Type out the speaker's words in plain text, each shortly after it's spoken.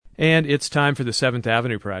And it's time for the 7th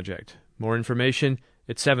Avenue Project. More information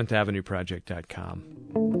at 7thavenueproject.com.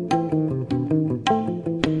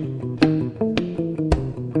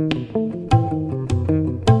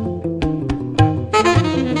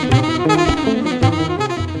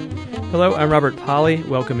 Hello, I'm Robert Polly,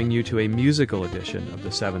 welcoming you to a musical edition of the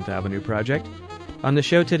 7th Avenue Project. On the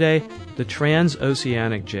show today, the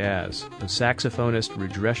Trans-Oceanic Jazz of saxophonist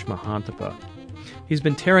Rudresh Mahanthappa. He's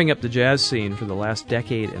been tearing up the jazz scene for the last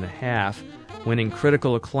decade and a half, winning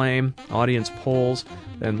critical acclaim, audience polls,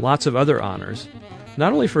 and lots of other honors,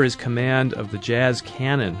 not only for his command of the jazz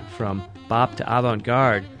canon from bop to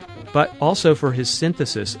avant-garde, but also for his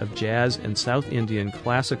synthesis of jazz and South Indian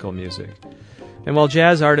classical music. And while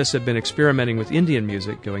jazz artists have been experimenting with Indian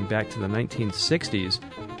music going back to the 1960s,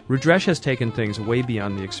 Rudresh has taken things way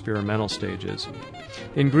beyond the experimental stages.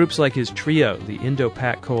 In groups like his trio, the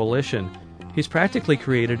Indo-Pak Coalition, he's practically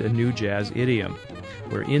created a new jazz idiom,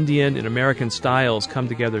 where Indian and American styles come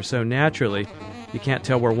together so naturally, you can't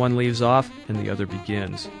tell where one leaves off and the other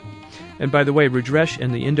begins. And by the way, Rudresh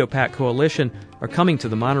and the Indo-Pak Coalition are coming to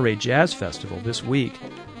the Monterey Jazz Festival this week,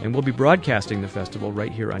 and we'll be broadcasting the festival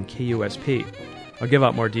right here on KUSP. I'll give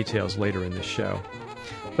out more details later in this show.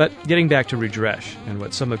 But getting back to Rudresh and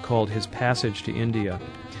what some have called his passage to India.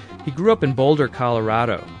 He grew up in Boulder,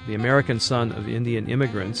 Colorado, the American son of Indian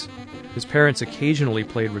immigrants. His parents occasionally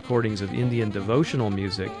played recordings of Indian devotional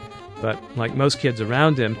music, but like most kids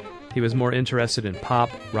around him, he was more interested in pop,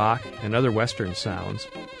 rock, and other Western sounds.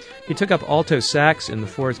 He took up alto sax in the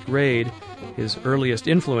 4th grade. His earliest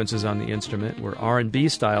influences on the instrument were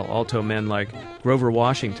R&B-style alto men like Grover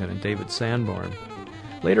Washington and David Sanborn.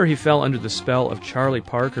 Later he fell under the spell of Charlie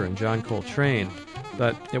Parker and John Coltrane,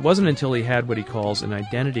 but it wasn't until he had what he calls an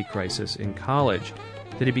identity crisis in college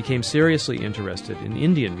that he became seriously interested in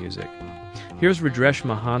Indian music. Here's Rudresh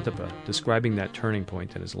Mahanthappa describing that turning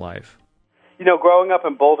point in his life. You know, growing up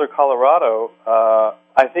in Boulder, Colorado,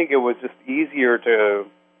 I think it was just easier to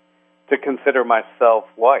consider myself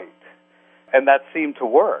white, and that seemed to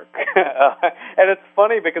work. And it's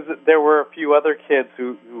funny because there were a few other kids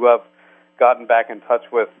who I've gotten back in touch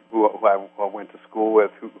with, who I went to school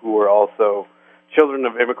with, who were also children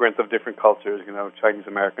of immigrants of different cultures, you know, Chinese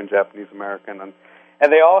American, Japanese American, and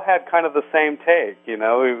they all had kind of the same take, you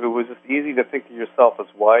know. It was just easy to think of yourself as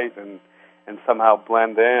white and somehow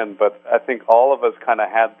blend in, but I think all of us kind of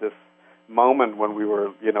had this moment when we were,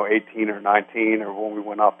 18 or 19, or when we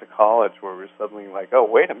went off to college, where we were suddenly like, oh,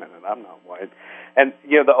 wait a minute, I'm not white. And,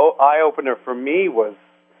 the eye-opener for me was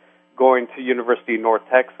going to University of North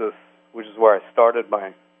Texas, which is where I started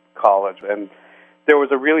my college, and there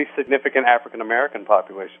was a really significant African-American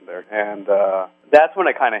population there. And that's when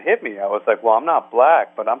it kind of hit me. I was like, well, I'm not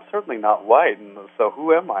black, but I'm certainly not white, and so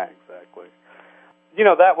who am I exactly?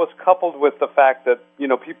 That was coupled with the fact that,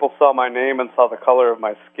 people saw my name and saw the color of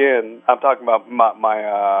my skin. I'm talking about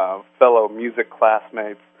my fellow music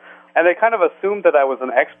classmates. And they kind of assumed that I was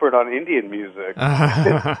an expert on Indian music.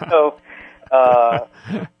 So,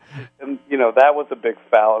 that was a big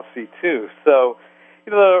fallacy, too. So,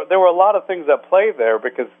 there were a lot of things at play there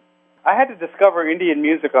because I had to discover Indian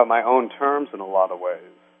music on my own terms in a lot of ways.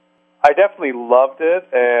 I definitely loved it,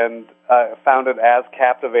 and I found it as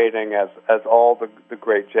captivating as all the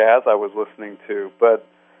great jazz I was listening to. But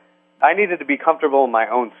I needed to be comfortable in my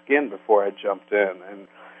own skin before I jumped in. And,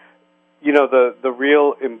 the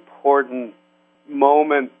real important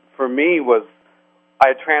moment for me was I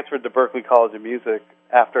had transferred to Berklee College of Music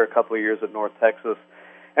after a couple of years at North Texas,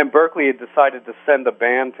 and Berklee had decided to send a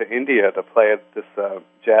band to India to play at this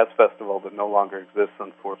jazz festival that no longer exists,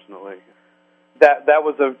 unfortunately. That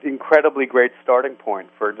was an incredibly great starting point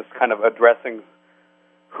for just kind of addressing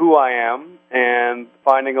who I am and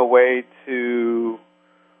finding a way to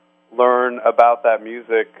learn about that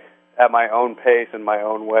music at my own pace, in my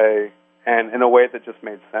own way, and in a way that just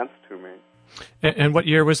made sense to me. And what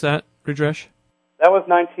year was that, Rudresh? That was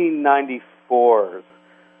 1994.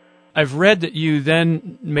 I've read that you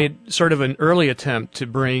then made sort of an early attempt to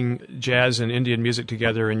bring jazz and Indian music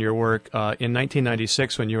together in your work in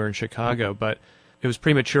 1996 when you were in Chicago, but it was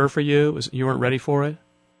premature for you? You weren't ready for it?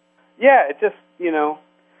 Yeah, it just,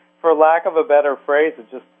 for lack of a better phrase,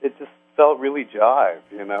 it just felt really jive,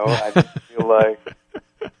 I just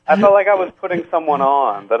I felt like I was putting someone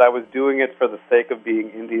on, that I was doing it for the sake of being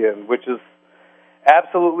Indian, which is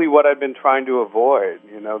absolutely what I've been trying to avoid,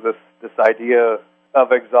 this idea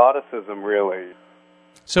of exoticism, really.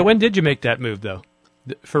 So when did you make that move, though,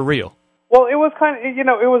 for real? Well, it was kind of, it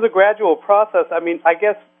was a gradual process. I mean, I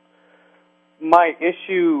guess my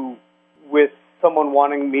issue with someone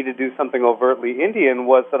wanting me to do something overtly Indian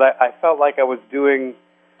was that I felt like I was doing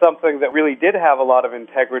something that really did have a lot of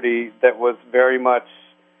integrity, that was very much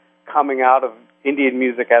coming out of Indian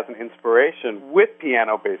music as an inspiration with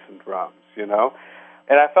piano, bass, and drums, you know?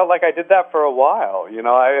 And I felt like I did that for a while, you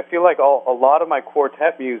know? I feel like a lot of my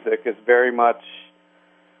quartet music is very much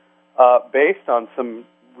based on some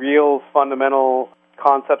real fundamental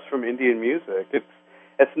concepts from Indian music.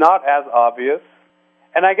 It's not as obvious,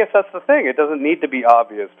 and I guess that's the thing. It doesn't need to be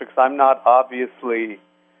obvious because I'm not obviously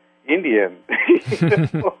Indian.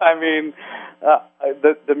 I mean,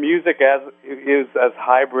 the music is as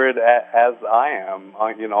hybrid as I am,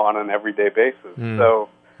 you know, on an everyday basis. So,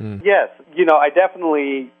 yes, you know, I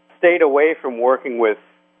definitely stayed away from working with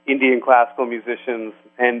Indian classical musicians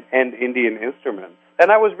and Indian instruments.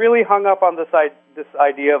 And I was really hung up on this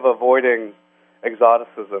idea of avoiding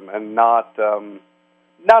exoticism and not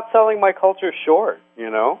selling my culture short, you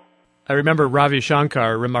know? I remember Ravi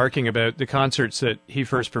Shankar remarking about the concerts that he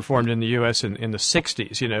first performed in the U.S. in the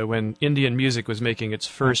 60s, you know, when Indian music was making its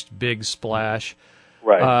first big splash,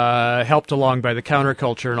 right. Helped along by the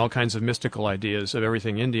counterculture and all kinds of mystical ideas of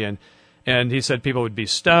everything Indian. And he said people would be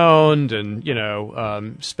stoned and, you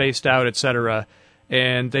know, spaced out, etc.,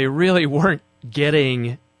 and they really weren't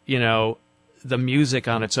getting, you know, the music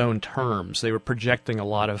on its own terms. They were projecting a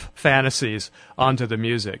lot of fantasies onto the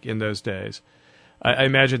music in those days. I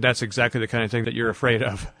imagine that's exactly the kind of thing that you're afraid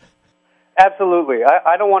of. Absolutely.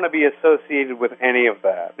 I don't want to be associated with any of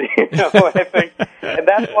that. You know, I think, and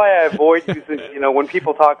that's why I avoid using, you know, when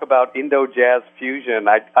people talk about Indo-Jazz fusion,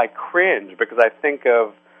 I cringe because I think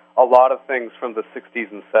of a lot of things from the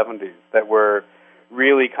 60s and 70s that were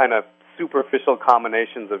really kind of superficial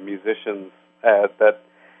combinations of musicians that,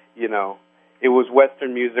 you know, it was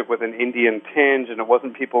Western music with an Indian tinge, and it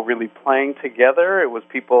wasn't people really playing together. It was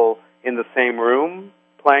people in the same room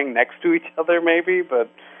playing next to each other, maybe, but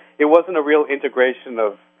it wasn't a real integration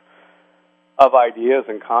of ideas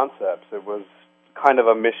and concepts. It was kind of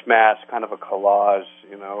a mishmash, kind of a collage.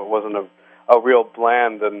 You know, it wasn't a real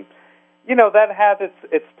blend, and you know that had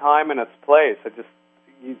its time and its place. It's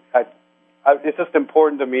just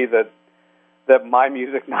important to me that my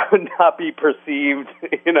music not be perceived,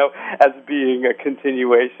 you know, as being a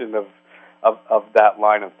continuation of that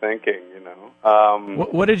line of thinking, you know.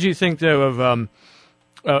 What did you think, though,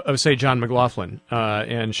 of say, John McLaughlin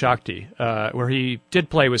and Shakti, where he did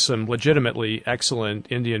play with some legitimately excellent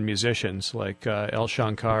Indian musicians like L.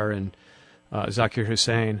 Shankar and Zakir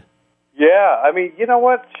Hussain? Yeah, I mean, you know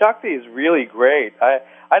what? Shakti is really great.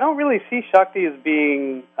 I don't really see Shakti as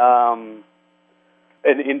being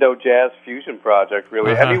an Indo-Jazz fusion project,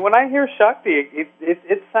 really. Uh-huh. I mean, when I hear Shakti,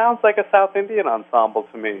 it sounds like a South Indian ensemble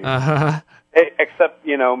to me. Uh-huh. Except,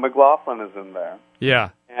 you know, McLaughlin is in there. Yeah.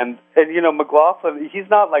 And you know, McLaughlin, he's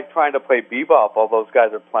not like trying to play bebop. All those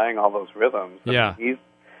guys are playing all those rhythms. Yeah. He's,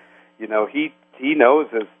 you know, he knows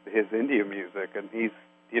his Indian music, and he's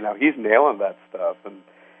nailing that stuff, and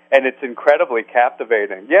it's incredibly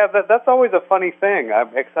captivating. Yeah, that's always a funny thing.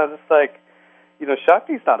 It's like, you know,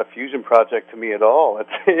 Shakti's not a fusion project to me at all.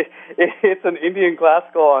 It's an Indian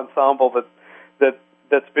classical ensemble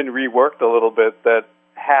that's been reworked a little bit, that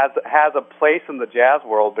has a place in the jazz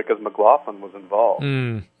world because McLaughlin was involved.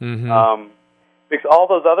 Mm-hmm. Because all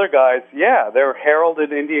those other guys, yeah, they're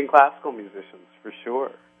heralded Indian classical musicians for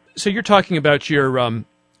sure. So you're talking about your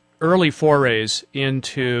early forays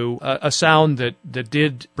into a sound that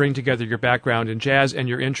did bring together your background in jazz and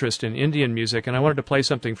your interest in Indian music, and I wanted to play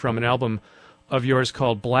something from an album of yours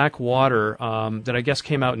called Black Water that I guess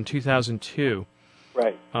came out in 2002.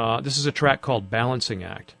 Right. This is a track called Balancing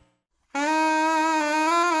Act.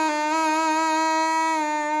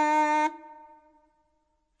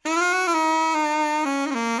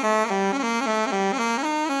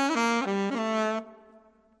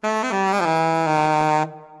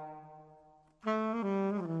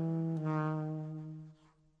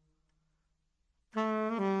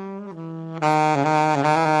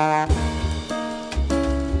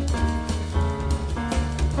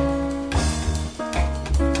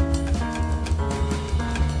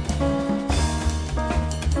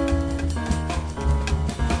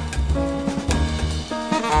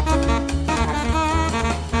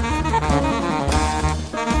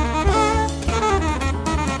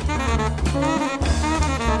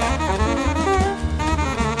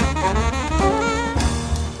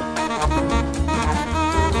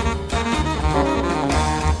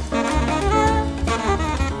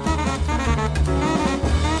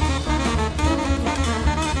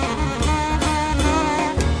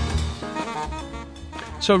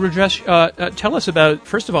 So, Rudresh, tell us about,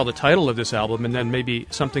 first of all, the title of this album, and then maybe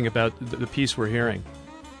something about the piece we're hearing.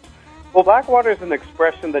 Well, Blackwater is an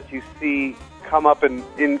expression that you see come up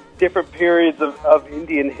in different periods of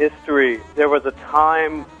Indian history. There was a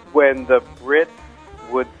time when the Brits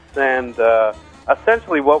would send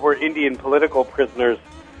essentially what were Indian political prisoners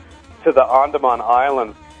to the Andaman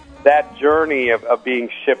Islands. That journey of being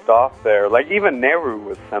shipped off there, like even Nehru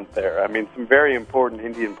was sent there. I mean, some very important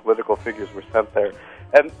Indian political figures were sent there.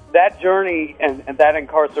 And that journey and that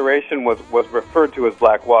incarceration was referred to as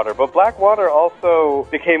Black Water. But Black Water also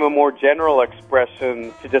became a more general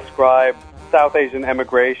expression to describe South Asian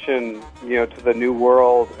emigration, to the New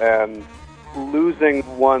World and losing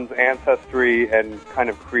one's ancestry and kind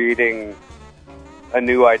of creating a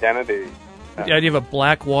new identity. The idea of a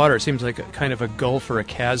black water seems like a kind of a gulf or a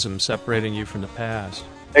chasm separating you from the past.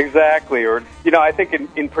 Exactly. Or, I think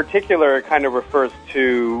in particular it kind of refers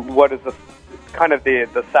to what is the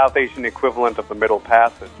South Asian equivalent of the Middle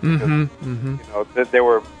Passage. Because, there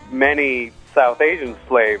were many South Asian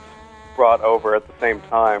slaves brought over at the same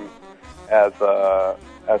time as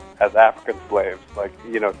African slaves, like,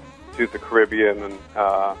 to the Caribbean and,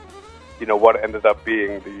 what ended up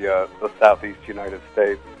being the Southeast United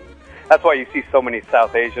States. That's why you see so many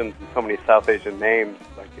South Asians and so many South Asian names,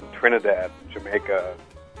 like in Trinidad, Jamaica.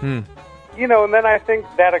 And then I think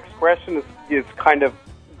that expression is kind of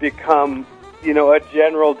become, a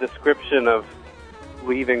general description of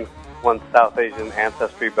leaving one's South Asian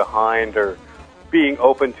ancestry behind or being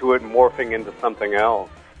open to it and morphing into something else.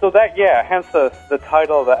 So that, hence the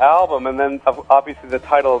title of the album, and then obviously the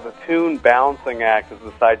title of the tune, Balancing Act, is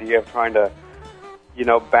this idea of trying to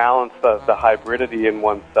balance the hybridity in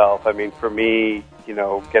oneself. I mean, for me,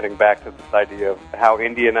 getting back to this idea of how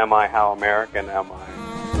Indian am I, how American am I.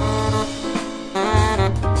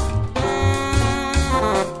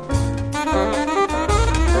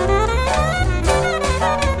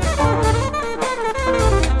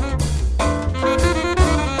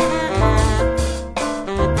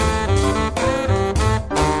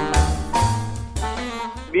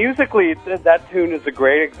 Musically, that tune is a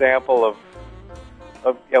great example of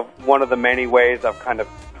one of the many ways I've kind of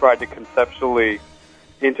tried to conceptually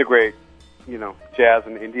integrate, jazz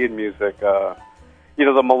and Indian music. The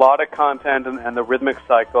melodic content and the rhythmic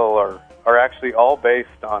cycle are actually all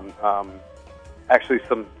based on actually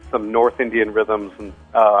some North Indian rhythms and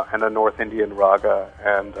a North Indian raga,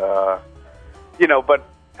 and but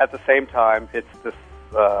at the same time, it's this.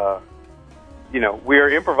 We are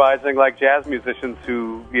improvising like jazz musicians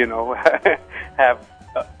who, have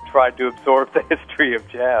tried to absorb the history of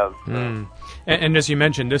jazz. And as you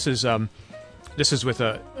mentioned, this is with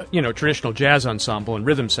a traditional jazz ensemble and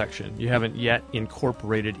rhythm section. You haven't yet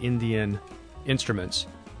incorporated Indian instruments.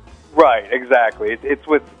 Right, exactly. It's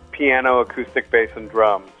with piano, acoustic bass, and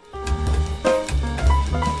drums.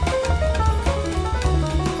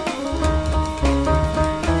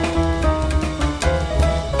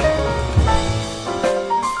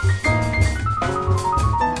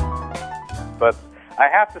 But I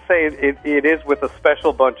have to say it is with a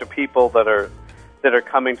special bunch of people that are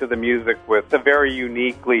coming to the music with a very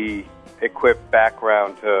uniquely equipped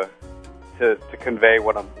background to convey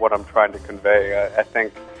what I'm trying to convey. I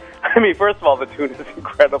think, first of all, the tune is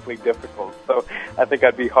incredibly difficult, so I think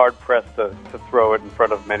I'd be hard pressed to throw it in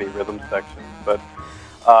front of many rhythm sections. But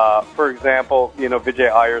for example,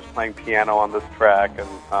 Vijay Iyer's playing piano on this track,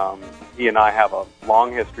 and he and I have a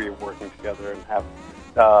long history of working together and have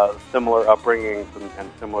similar upbringings and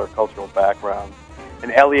similar cultural backgrounds.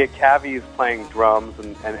 And Elliot Cavey is playing drums,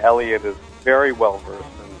 and Elliot is very well versed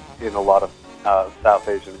in a lot of South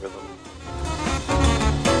Asian rhythms.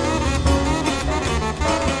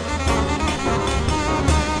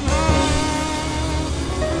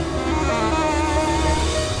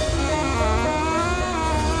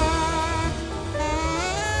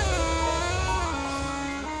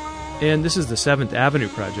 And this is the 7th Avenue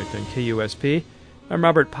Project on KUSP. I'm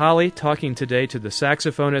Robert Polly, talking today to the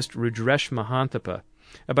saxophonist Rudresh Mahanthappa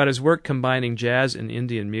about his work combining jazz and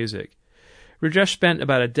Indian music. Rudresh spent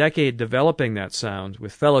about a decade developing that sound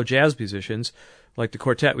with fellow jazz musicians, like the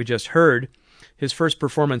quartet we just heard. His first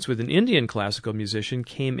performance with an Indian classical musician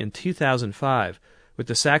came in 2005 with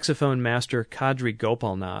the saxophone master Kadri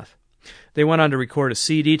Gopalnath. They went on to record a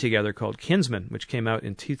CD together called Kinsman, which came out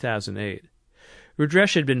in 2008.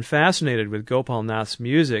 Rudresh had been fascinated with Gopalnath's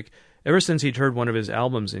music ever since he'd heard one of his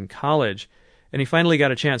albums in college, and he finally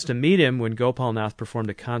got a chance to meet him when Gopalnath performed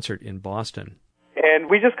a concert in Boston. And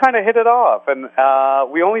we just kind of hit it off, and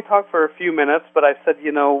we only talked for a few minutes, but I said,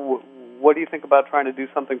 what do you think about trying to do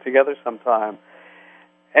something together sometime?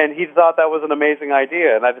 And he thought that was an amazing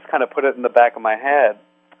idea, and I just kind of put it in the back of my head.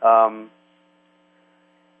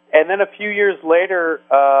 And then a few years later,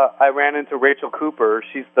 I ran into Rachel Cooper.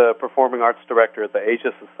 She's the performing arts director at the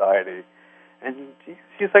Asia Society. And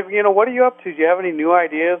she's like, what are you up to? Do you have any new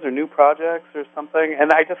ideas or new projects or something?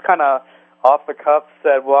 And I just kind of, off the cuff,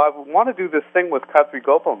 said, well, I want to do this thing with Kadri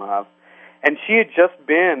Gopalnath. And she had just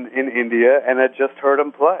been in India and had just heard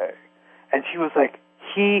him play. And she was like,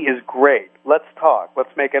 he is great. Let's talk. Let's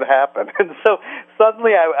make it happen. And so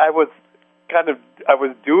suddenly I was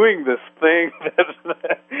doing this thing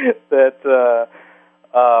that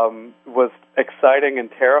was exciting and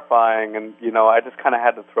terrifying. And, I just kind of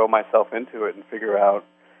had to throw myself into it and figure out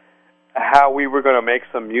how we were going to make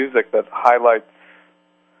some music that highlights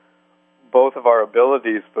both of our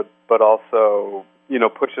abilities, but also,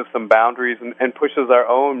 pushes some boundaries and pushes our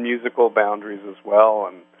own musical boundaries as well,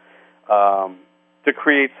 and to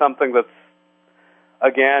create something that's,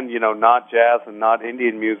 again, not jazz and not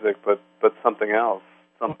Indian music, but something else,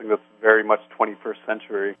 something that's very much 21st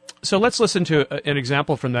century. So let's listen to an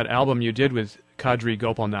example from that album you did with Kadri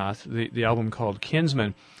Gopalnath, the album called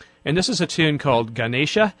Kinsman, and this is a tune called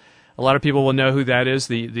Ganesha. A lot of people will know who that is,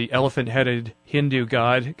 the elephant-headed Hindu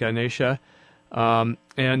god Ganesha.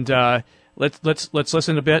 Let's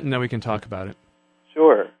listen a bit, and then we can talk about it.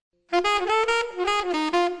 Sure.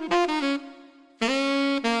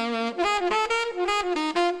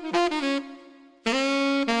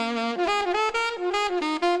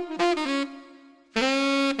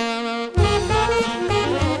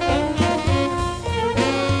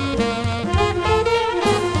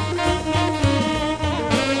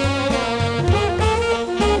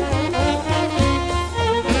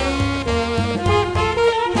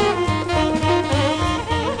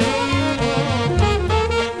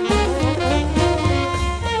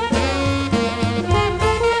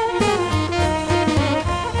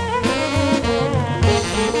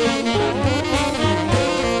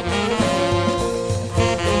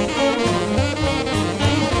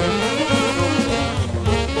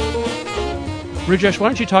 Rudresh, why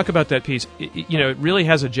don't you talk about that piece? It really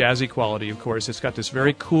has a jazzy quality, of course. It's got this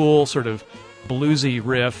very cool sort of bluesy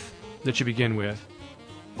riff that you begin with.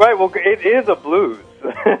 Right, well, it is a blues,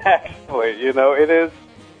 actually.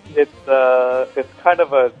 It's kind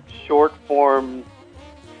of a short-form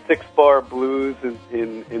 6-bar blues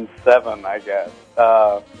in 7, I guess.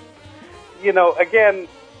 Again,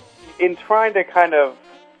 in trying to kind of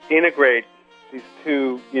integrate these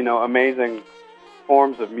two, amazing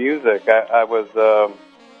forms of music, I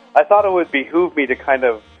thought it would behoove me to kind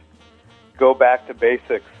of go back to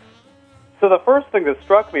basics. So the first thing that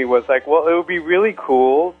struck me was like, well, it would be really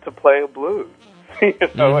cool to play a blues,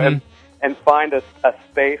 and find a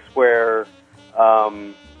space where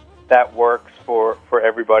that works for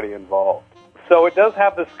everybody involved. So it does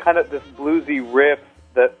have this kind of this bluesy riff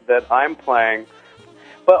that I'm playing.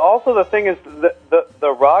 But also the thing is,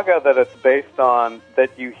 the raga that it's based on,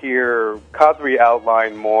 that you hear Kadri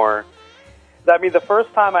outline more, I mean, the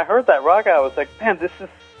first time I heard that raga, I was like, man, this is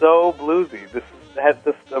so bluesy. This has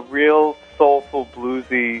just a real soulful,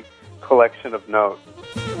 bluesy collection of notes.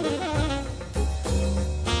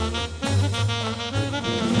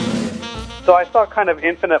 So I saw kind of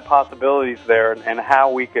infinite possibilities there, and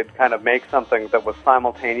how we could kind of make something that was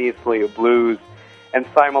simultaneously a blues and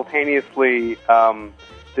simultaneously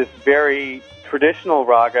this very traditional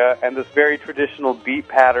raga and this very traditional beat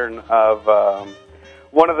pattern of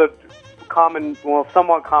one of the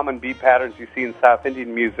somewhat common beat patterns you see in South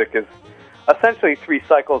Indian music is essentially 3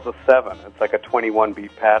 cycles of 7. It's like a 21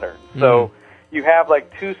 beat pattern. So you have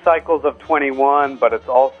like 2 cycles of 21, but it's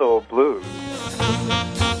also a blues.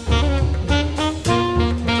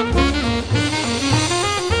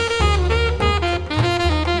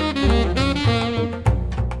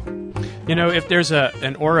 If there's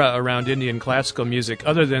an aura around Indian classical music,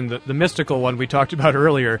 other than the mystical one we talked about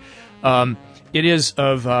earlier, it is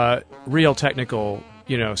of real technical,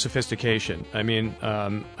 sophistication. I mean,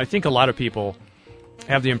 I think a lot of people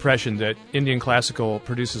have the impression that Indian classical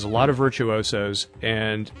produces a lot of virtuosos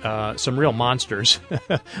and some real monsters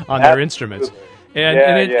on their instruments.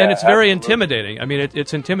 And it's very intimidating. I mean,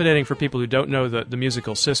 it's intimidating for people who don't know the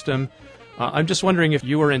musical system. I'm just wondering if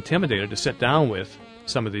you were intimidated to sit down with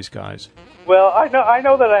some of these guys. Well, I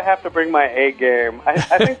know that I have to bring my A game.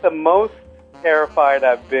 I think the most terrified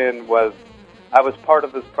I've been was I was part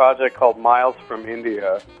of this project called Miles from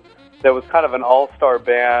India. That was kind of an all-star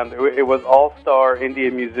band. It was all-star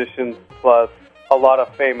Indian musicians plus a lot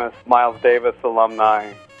of famous Miles Davis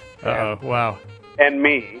alumni. Wow. And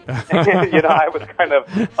me. I was kind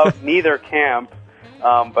of neither camp,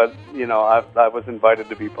 but, I was invited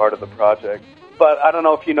to be part of the project. But I don't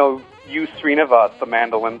know if you know U. Srinivas, the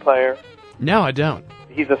mandolin player. No, I don't.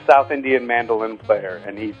 He's a South Indian mandolin player,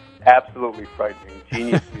 and he's absolutely frightening.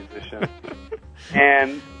 Genius musician.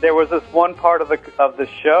 And there was this one part of the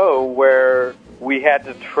show where we had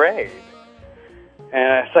to trade.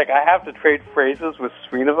 And it's like, I have to trade phrases with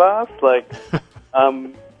Srinivas? Like,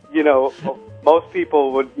 most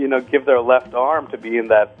people would, give their left arm to be in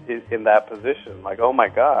that position. Like, oh my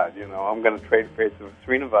God, I'm going to trade phrases with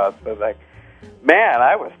Srinivas. But like, man,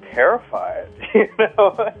 I was terrified,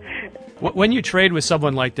 When you trade with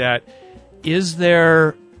someone like that,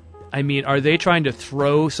 are they trying to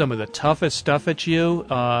throw some of the toughest stuff at you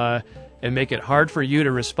and make it hard for you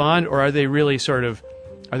to respond? Or are they really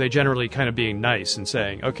are they generally kind of being nice and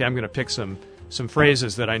saying, okay, I'm going to pick some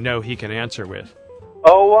phrases that I know he can answer with?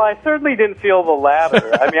 Oh, well, I certainly didn't feel the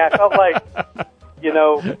latter. I mean, I felt like,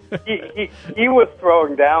 he was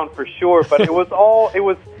throwing down for sure, but it was all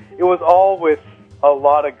with a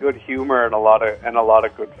lot of good humor and a lot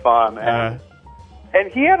of good fun. And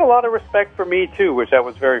he had a lot of respect for me too, which I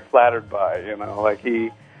was very flattered by. Like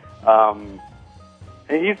and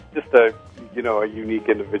he's just a unique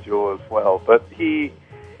individual as well. But he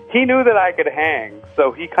knew that I could hang,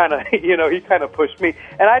 so he kind of pushed me,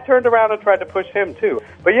 and I turned around and tried to push him too.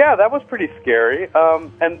 But yeah, that was pretty scary.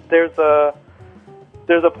 And there's a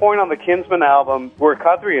point on the Kinsman album where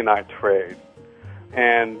Kadri and I trade,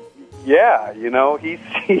 and yeah, he's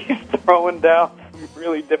throwing down some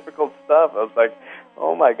really difficult stuff. I was like,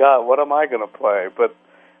 oh my God, what am I going to play? But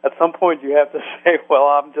at some point you have to say, well,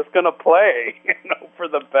 I'm just going to play, for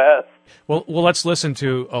the best. Well, let's listen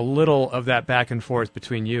to a little of that back and forth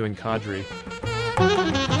between you and Kadri.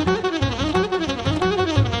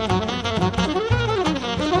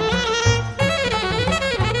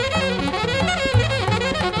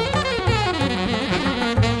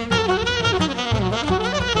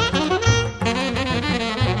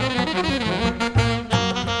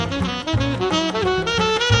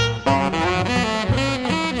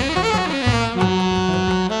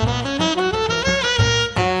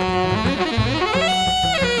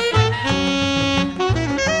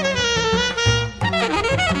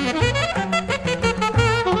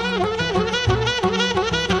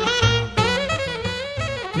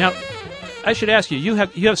 Now, I should ask you, you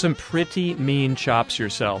have some pretty mean chops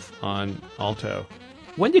yourself on alto.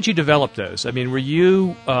 When did you develop those? I mean, were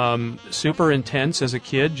you super intense as a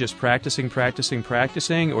kid, just practicing,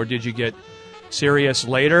 or did you get serious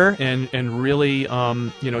later and really,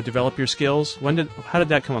 develop your skills? How did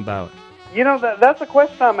that come about? That's a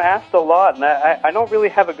question I'm asked a lot, and I don't really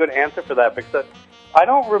have a good answer for that because I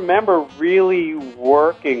don't remember really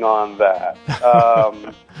working on that.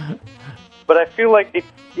 But I feel like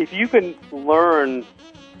if you can learn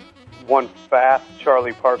one fast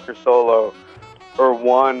Charlie Parker solo or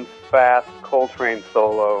one fast Coltrane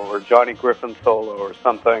solo or Johnny Griffin solo or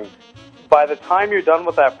something, by the time you're done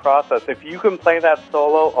with that process, if you can play that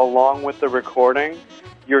solo along with the recording,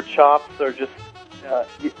 your chops are just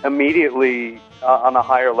immediately on a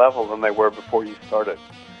higher level than they were before you started.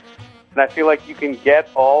 And I feel like you can get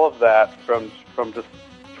all of that from just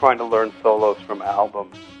trying to learn solos from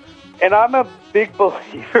albums. And I'm a big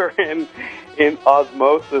believer in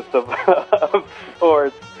osmosis of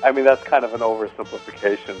sorts. I mean, that's kind of an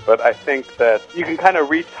oversimplification, but I think that you can kind of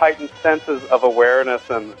reach heightened senses of awareness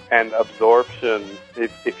and absorption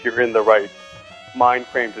if you're in the right mind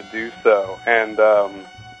frame to do so. And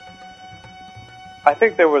I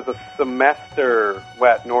think there was a semester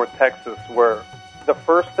at North Texas where the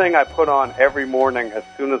first thing I put on every morning as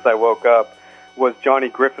soon as I woke up was Johnny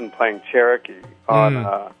Griffin playing Cherokee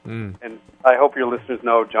on, and I hope your listeners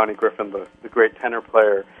know Johnny Griffin, the great tenor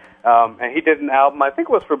player. And he did an album, I think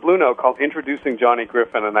it was for Blue Note, called Introducing Johnny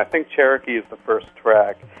Griffin, and I think Cherokee is the first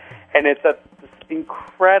track. And it's at this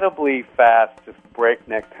incredibly fast, just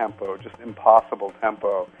breakneck tempo, just impossible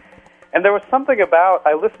tempo. And there was something about,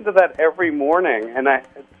 I listened to that every morning, and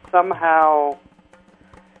somehow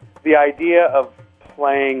the idea of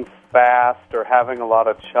playing fast or having a lot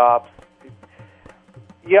of chops,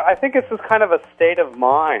 yeah, I think it's just kind of a state of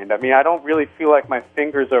mind. I mean, I don't really feel like my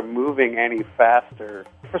fingers are moving any faster.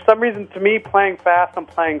 For some reason, to me, playing fast and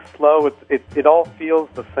playing slow, it all feels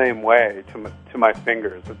the same way to my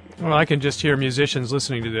fingers. Well, I can just hear musicians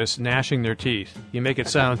listening to this gnashing their teeth. You make it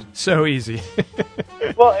sound so easy.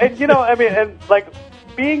 Well, and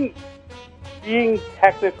being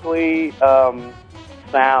technically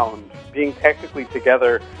sound, being technically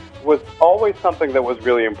together was always something that was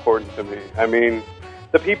really important to me. I mean,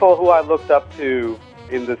 the people who I looked up to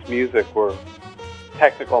in this music were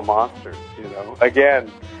technical monsters,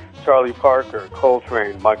 Again, Charlie Parker,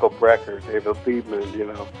 Coltrane, Michael Brecker, David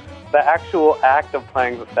Liebman, The actual act of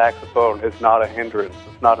playing the saxophone is not a hindrance.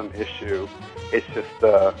 It's not an issue. It's just,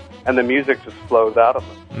 and the music just flows out of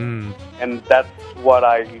them. And that's what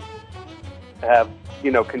I have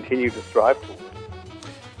continued to strive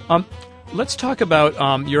towards. Let's talk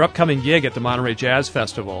about your upcoming gig at the Monterey Jazz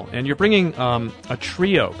Festival, and you're bringing a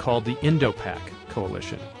trio called the Indo-Pac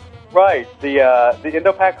Coalition. Right. The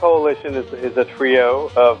Indo-Pac Coalition is a trio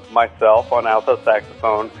of myself on alto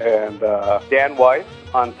saxophone and Dan Weiss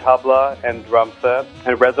on tabla and drum set,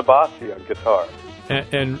 and Reza Bassi on guitar.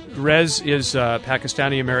 And Rez is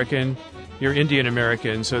Pakistani-American, you're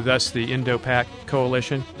Indian-American, so thus the Indo-Pac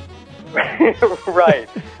Coalition? Right.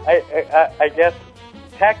 I guess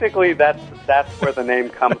technically that's where the name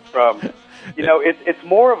comes from. It's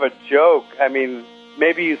more of a joke. I mean,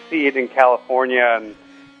 maybe you see it in California and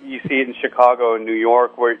you see it in Chicago and New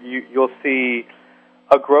York, where you'll see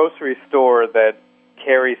a grocery store that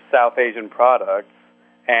carries South Asian products,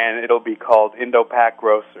 and it'll be called Indo-Pac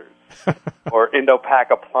Grocers or Indo-Pac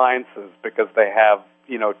Appliances because they have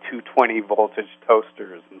 220 voltage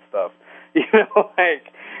toasters and stuff.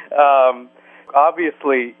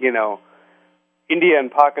 Obviously, India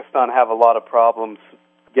and Pakistan have a lot of problems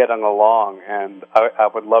getting along, and I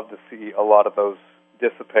would love to see a lot of those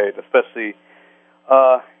dissipate, especially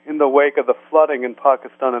in the wake of the flooding in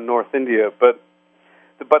Pakistan and North India. But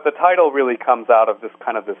the title really comes out of this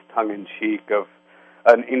tongue-in-cheek of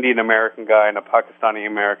an Indian-American guy and a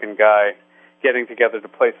Pakistani-American guy getting together to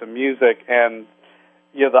play some music, and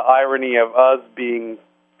the irony of us being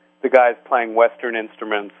the guys playing Western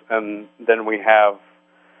instruments, and then we have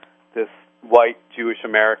this white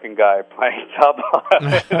Jewish-American guy playing tabla.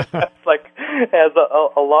 It's has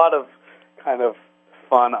a lot of kind of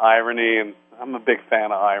fun irony, and I'm a big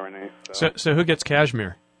fan of irony. So who gets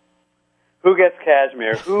cashmere? Who gets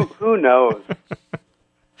cashmere? Who knows?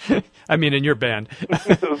 I mean, in your band.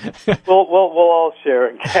 we'll all share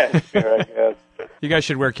in cashmere, I guess. You guys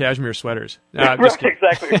should wear cashmere sweaters. Right,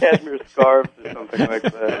 exactly, cashmere scarves or something like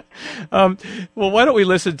that. Well, why don't we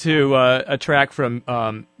listen to a track from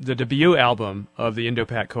the debut album of the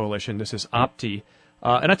Indo-Pac Coalition. This is Opti,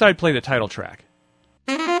 and I thought I'd play the title track.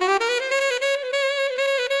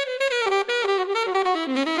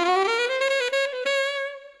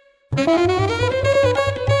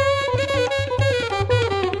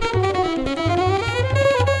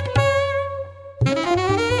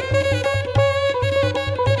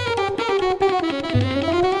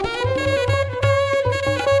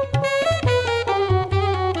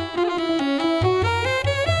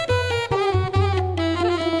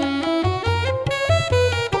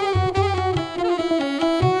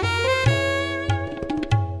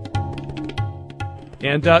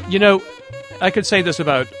 And, I could say this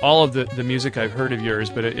about all of the music I've heard of yours,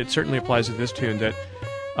 but it certainly applies to this tune, that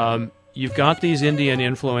you've got these Indian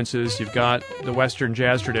influences, you've got the Western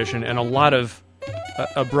jazz tradition, and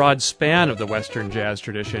a broad span of the Western jazz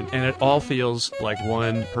tradition, and it all feels like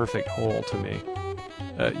one perfect whole to me.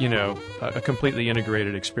 A completely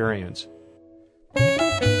integrated experience.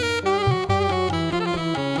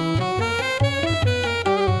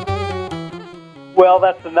 Well,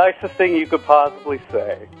 that's the nicest thing you could possibly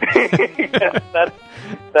say.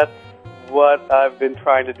 That's what I've been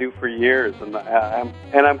trying to do for years, and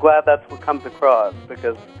I'm glad that's what comes across,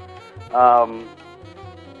 because I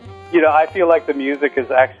feel like the music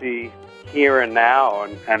is actually here and now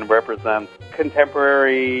and represents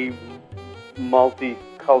contemporary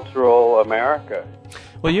multicultural America.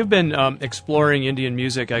 Well, you've been exploring Indian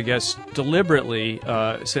music, I guess, deliberately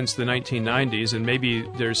since the 1990s, and maybe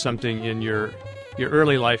there's something in your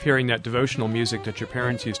early life, hearing that devotional music that your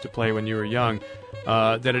parents used to play when you were young,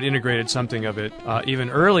 that it integrated something of it even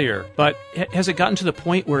earlier. But has it gotten to the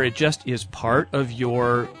point where it just is part of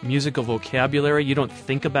your musical vocabulary? You don't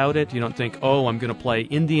think about it? You don't think, oh, I'm going to play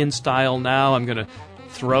Indian style now, I'm going to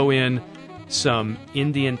throw in some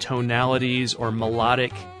Indian tonalities or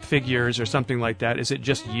melodic figures or something like that? Is it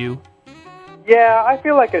just you? Yeah, I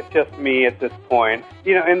feel like it's just me at this point.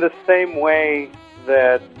 In the same way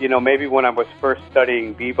that, maybe when I was first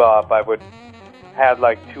studying bebop, I would have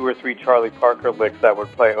like 2 or 3 Charlie Parker licks I would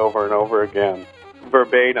play over and over again,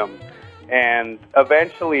 verbatim. And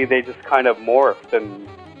eventually they just kind of morphed, and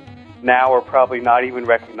now are probably not even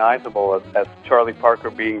recognizable as Charlie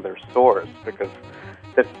Parker being their source, because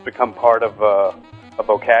this has become part of a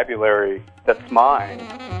vocabulary that's mine.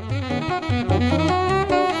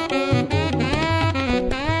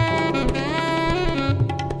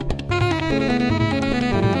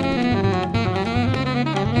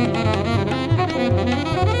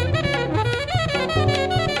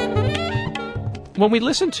 When we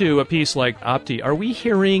listen to a piece like Opti, are we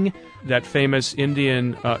hearing that famous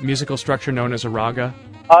Indian musical structure known as a raga?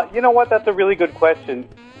 You know what? That's a really good question.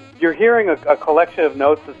 You're hearing a collection of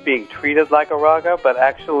notes that's being treated like a raga, but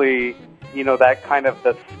actually that kind of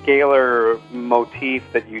the scalar motif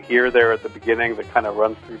that you hear there at the beginning that kind of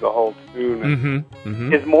runs through the whole tune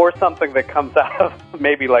is more something that comes out of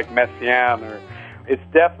maybe like Messiaen, or it's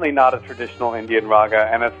definitely not a traditional Indian raga,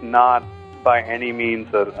 and it's not by any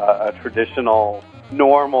means a traditional,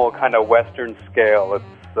 normal kind of Western scale. It's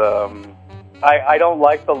I don't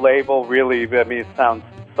like the label, really. I mean, it sounds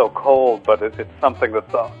so cold, but it's something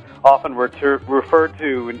that's often referred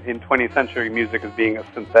to in 20th century music as being a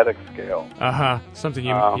synthetic scale. Something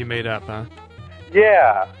you made up, huh?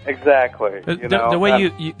 Yeah, exactly.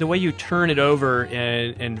 The way you turn it over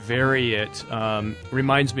and vary it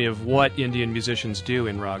reminds me of what Indian musicians do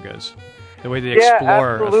in ragas. The way they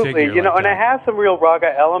explore absolutely. a figure. And it has some real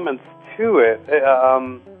raga elements to it.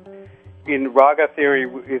 In raga theory,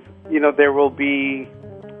 there will be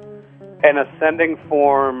an ascending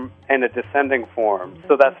form and a descending form.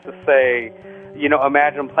 So that's to say,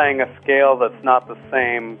 imagine playing a scale that's not the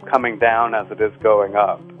same coming down as it is going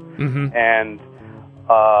up. And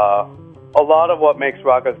a lot of what makes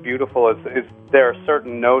ragas beautiful is there are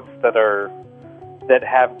certain notes that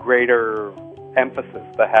have greater emphasis,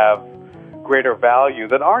 that have greater value,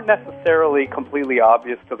 that aren't necessarily completely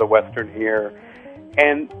obvious to the Western ear.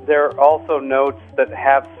 And there are also notes that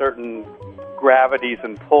have certain gravities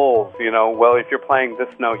and pulls, well, if you're playing this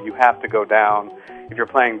note, you have to go down. If you're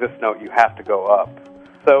playing this note, you have to go up.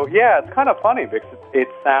 So, yeah, it's kind of funny because it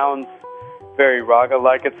sounds very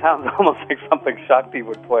raga-like. It sounds almost like something Shakti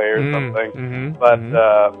would play or something. But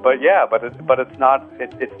it's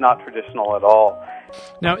not traditional at all.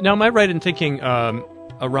 Now, am I right in thinking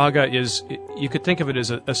a raga is, you could think of it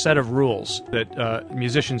as a set of rules that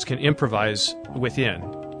musicians can improvise within,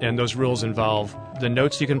 and those rules involve the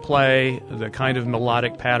notes you can play, the kind of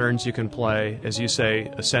melodic patterns you can play, as you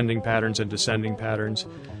say, ascending patterns and descending patterns,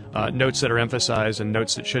 notes that are emphasized and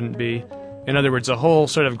notes that shouldn't be. In other words, a whole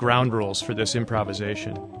sort of ground rules for this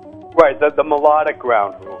improvisation. Right, the melodic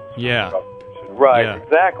ground rules. Yeah. Right, yeah.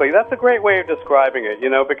 Exactly. That's a great way of describing it,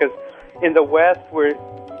 because in the West, where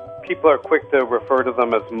people are quick to refer to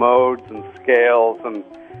them as modes and scales, and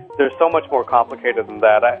they're so much more complicated than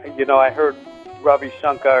that. I heard Ravi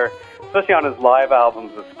Shankar, especially on his live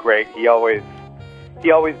albums, is great. He always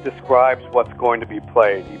describes what's going to be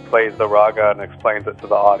played. He plays the raga and explains it to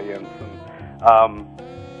the audience,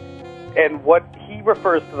 and what he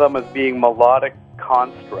refers to them as being melodic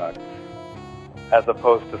constructs as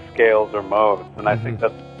opposed to scales or modes. And I think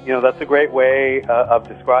that's a great way of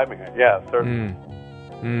describing it. Yeah, certainly.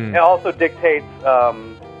 It also dictates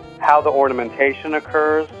how the ornamentation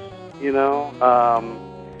occurs,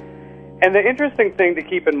 And the interesting thing to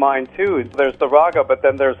keep in mind, too, is there's the raga, but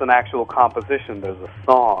then there's an actual composition. There's a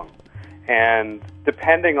song. And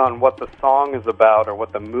depending on what the song is about or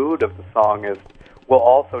what the mood of the song is, will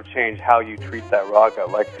also change how you treat that raga.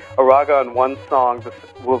 Like a raga on one song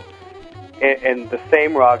and the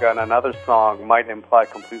same raga on another song might imply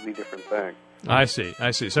completely different things. I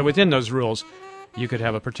see. So within those rules, you could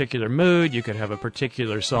have a particular mood, you could have a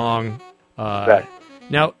particular song. Right.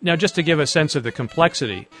 Now, just to give a sense of the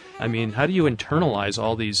complexity, I mean, how do you internalize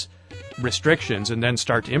all these restrictions and then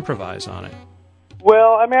start to improvise on it?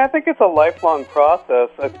 Well, I mean, I think it's a lifelong process.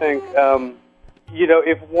 I think,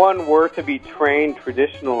 if one were to be trained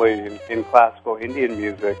traditionally in classical Indian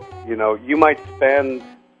music, you might spend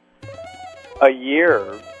a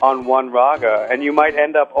year on one raga, and you might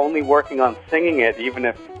end up only working on singing it, even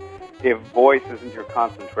if voice isn't your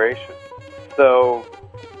concentration. So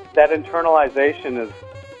that internalization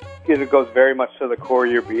it goes very much to the core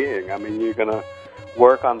of your being. I mean, you're going to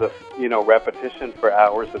work on this, repetition for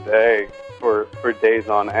hours a day, for days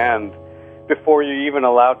on end, before you're even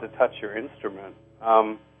allowed to touch your instrument.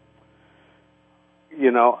 I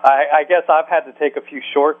guess I've had to take a few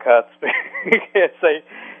shortcuts because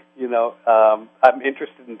I'm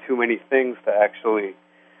interested in too many things to actually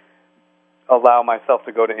allow myself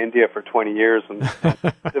to go to India for 20 years and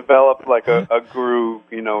develop like a guru,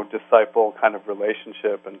 disciple kind of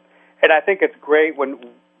relationship. And I think it's great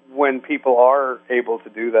when people are able to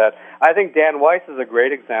do that. I think Dan Weiss is a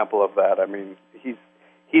great example of that. I mean, he's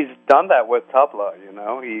done that with tabla,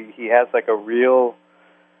 He has like a real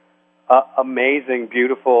amazing,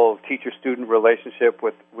 beautiful teacher-student relationship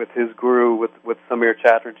with his guru, with Samir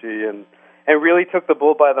Chatterjee, and really took the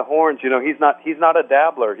bull by the horns. He's not a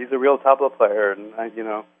dabbler. He's a real tabla player, and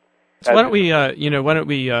So why don't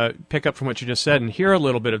we pick up from what you just said and hear a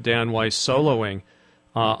little bit of Dan Weiss soloing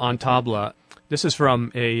on tabla. This is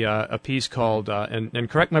from a piece called, and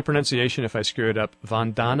correct my pronunciation if I screw it up,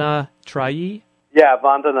 Vandana Trayi? Yeah,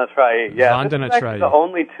 Vandana Trayi. Yeah, Vandana this is the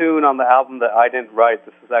only tune on the album that I didn't write.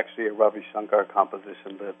 This is actually a Ravi Shankar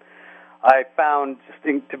composition that I found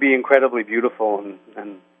just to be incredibly beautiful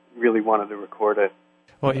and really wanted to record it.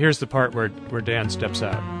 Well, here's the part where Dan steps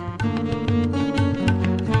out.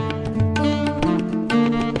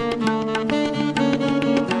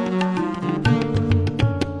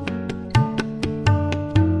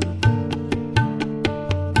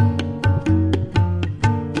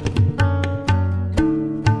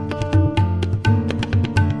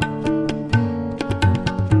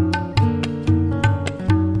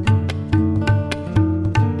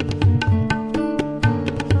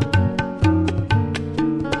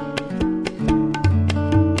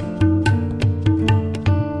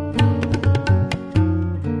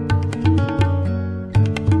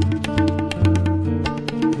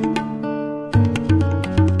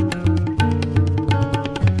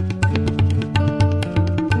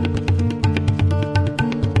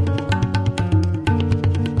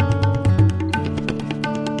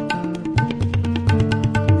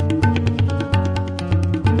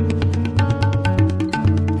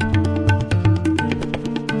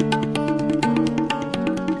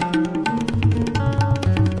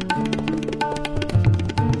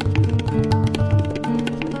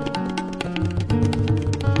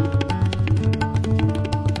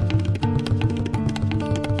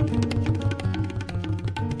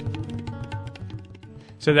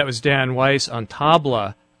 So that was Dan Weiss on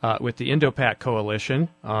tabla with the Indo-Pak Coalition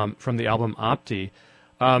from the album Opti.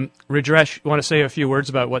 Rudresh, you want to say a few words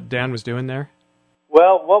about what Dan was doing there?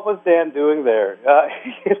 Well, what was Dan doing there?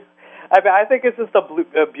 I think it's just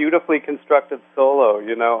a beautifully constructed solo,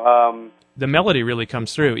 you know. The melody really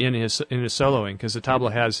comes through in his soloing because the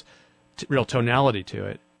tabla has real tonality to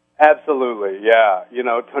it. Absolutely, yeah. You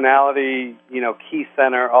know, tonality, you know, key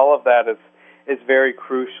center, all of that is very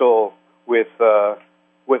crucial with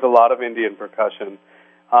a lot of Indian percussion.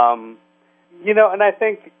 You know, and I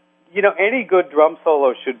think, you know, any good drum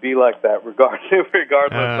solo should be like that,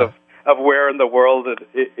 regardless of where in the world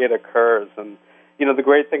it occurs. And, you know, the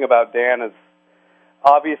great thing about Dan is,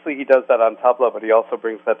 obviously he does that on tabla, but he also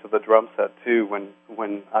brings that to the drum set, too,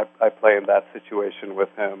 when I play in that situation with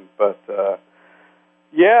him. But,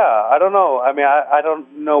 yeah, I don't know. I mean, I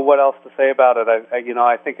don't know what else to say about it.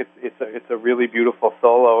 I think it's a really beautiful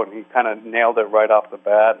solo, and he kind of nailed it right off the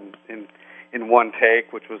bat in one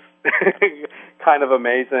take, which was kind of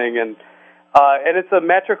amazing. And it's a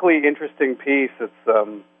metrically interesting piece.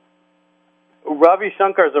 It's Ravi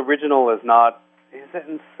Shankar's original is it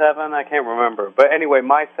in 7? I can't remember. But anyway,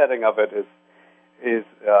 my setting of it is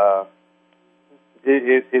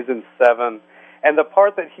in 7. And the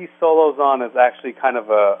part that he solos on is actually kind of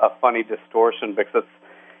a funny distortion because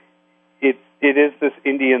it is this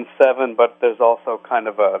Indian 7, but there's also kind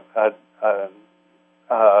of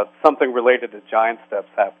something related to giant steps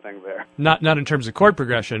happening there. Not in terms of chord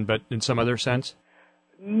progression, but in some other sense?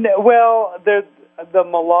 No, well, the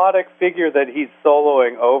melodic figure that he's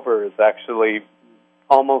soloing over is actually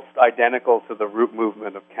almost identical to the root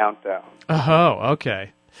movement of Countdown. Oh,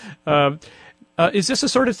 okay. Is this the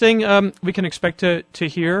sort of thing we can expect to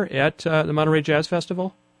hear at the Monterey Jazz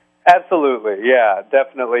Festival? Absolutely, yeah,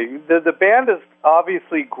 definitely. The band has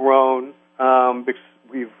obviously grown because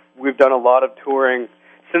we've done a lot of touring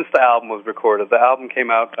since the album was recorded. The album came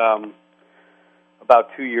out about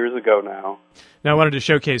 2 years ago now. Now I wanted to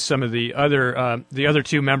showcase some of the other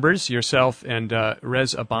two members, yourself and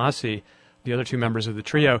Rez Abbasi, the other two members of the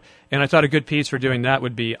trio, and I thought a good piece for doing that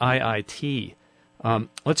would be IIT.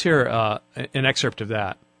 Let's hear an excerpt of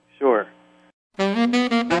that. Sure.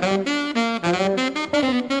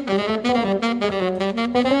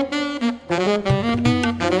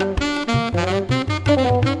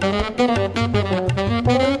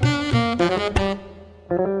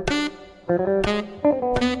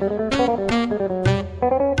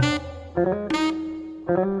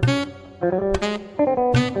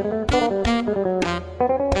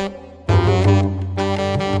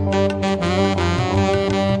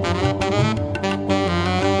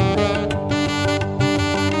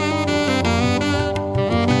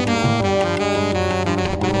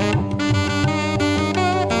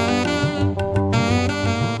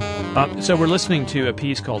 So we're listening to a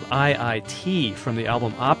piece called IIT from the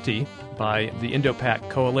album Opti by the Indo-Pak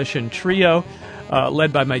Coalition Trio,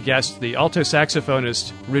 led by my guest, the alto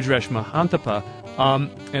saxophonist Rudresh Mahanthappa.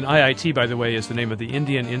 And IIT, by the way, is the name of the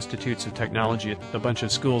Indian Institutes of Technology, a bunch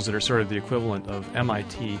of schools that are sort of the equivalent of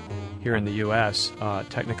MIT here in the U.S.,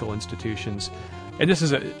 technical institutions. And this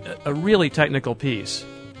is a really technical piece,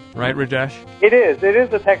 right, Rudresh? It is. It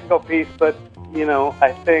is a technical piece, but, you know,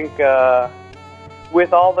 I think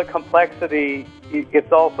with all the complexity,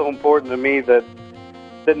 it's also important to me that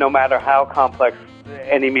no matter how complex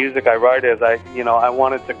any music I write is I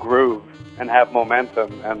want it to groove and have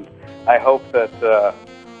momentum, and I hope that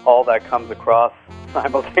all that comes across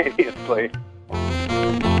simultaneously.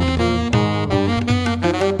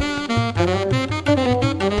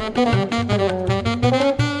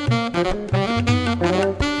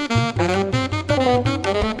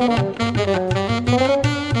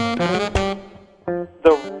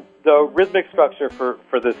 The rhythmic structure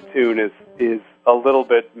for this tune is a little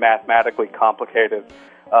bit mathematically complicated.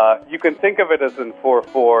 You can think of it as in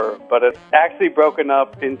 4/4, but it's actually broken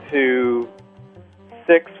up into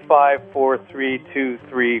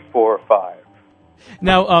 6/5/4/3/2/3/4/5.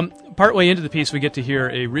 Now, partway into the piece, we get to hear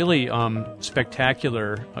a really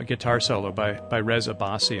spectacular guitar solo by Rez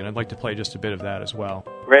Abbasi, and I'd like to play just a bit of that as well.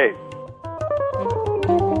 Great.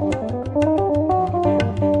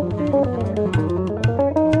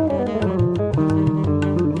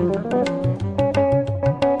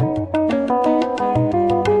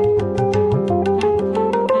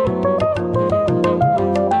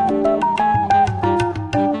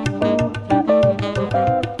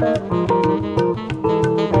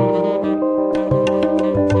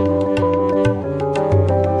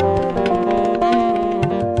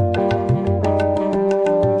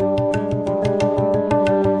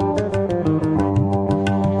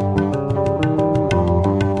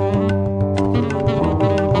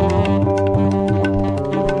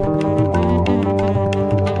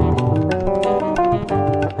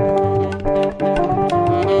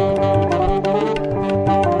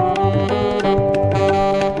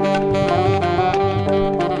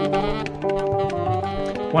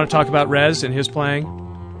 Want to talk about Rez and his playing? I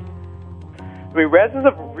mean, Rez is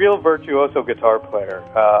a real virtuoso guitar player.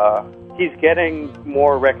 He's getting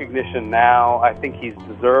more recognition now. I think he's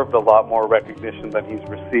deserved a lot more recognition than he's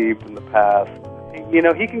received in the past. You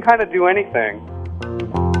know, he can kind of do anything.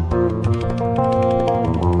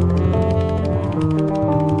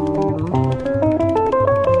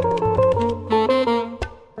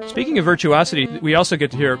 Speaking of virtuosity, we also get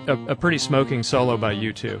to hear a pretty smoking solo by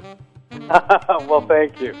you two. Well,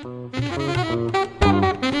 thank you.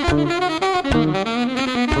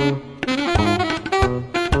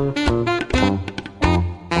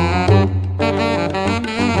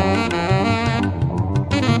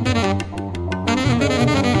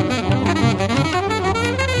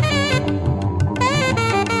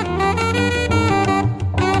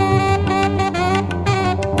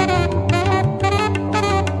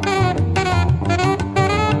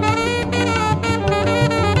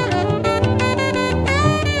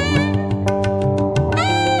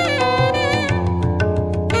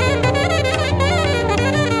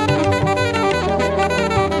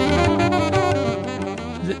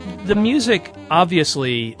 The music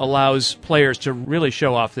obviously allows players to really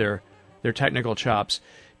show off their technical chops.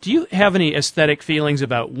 Do you have any aesthetic feelings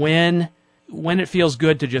about when it feels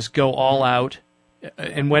good to just go all out,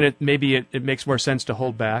 and when it makes more sense to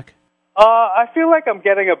hold back? I feel like I'm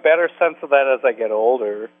getting a better sense of that as I get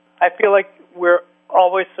older. I feel like we're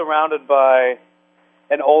always surrounded by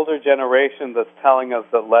an older generation that's telling us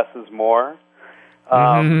that less is more.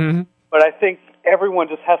 But I think everyone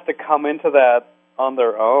just has to come into that on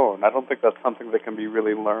their own. I don't think that's something that can be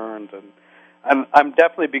really learned, and I'm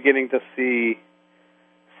definitely beginning to see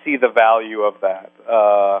the value of that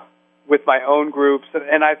with my own groups,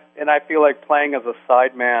 and I feel like playing as a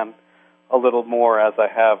sideman a little more as I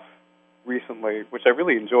have recently, which I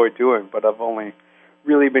really enjoy doing, but I've only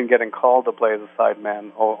really been getting called to play as a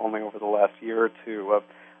sideman only over the last year or two.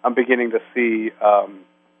 I'm beginning to see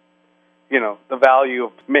the value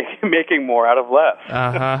of making more out of less.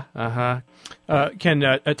 Can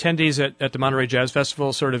attendees at the Monterey Jazz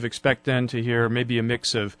Festival sort of expect then to hear maybe a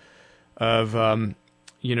mix of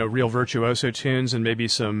real virtuoso tunes and maybe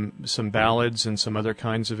some ballads and some other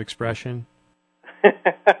kinds of expression?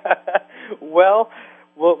 Well,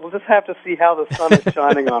 we'll just have to see how the sun is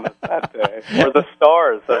shining on us that day, or the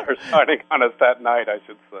stars that are shining on us that night, I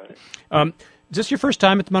should say. Is this your first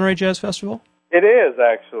time at the Monterey Jazz Festival? It is,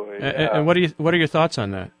 actually. Yeah. And what are your thoughts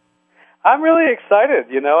on that? I'm really excited.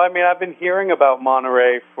 I mean, I've been hearing about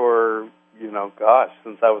Monterey for,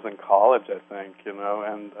 since I was in college, I think, and,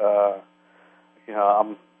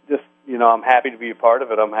 I'm just, I'm happy to be a part of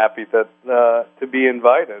it. I'm happy that to be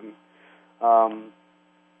invited.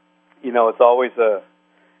 It's always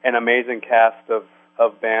an amazing cast of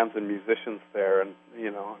bands and musicians there, and,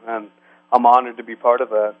 and I'm honored to be part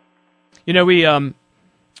of that.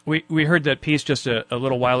 We heard that piece just a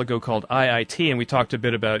little while ago called IIT, and we talked a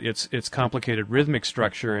bit about its complicated rhythmic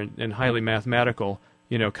structure and highly mathematical,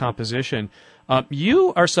 composition.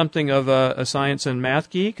 You are something of a science and math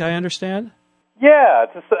geek, I understand? Yeah,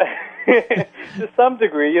 To some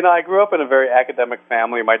degree. I grew up in a very academic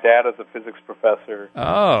family. My dad is a physics professor.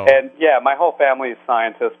 Oh. And, my whole family is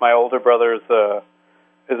scientists. My older brother is a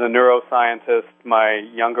neuroscientist. My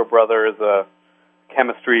younger brother is a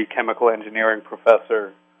chemical engineering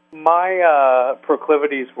professor. My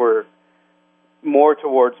proclivities were more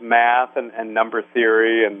towards math and number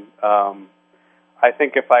theory, and I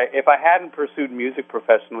think if I hadn't pursued music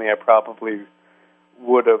professionally, I probably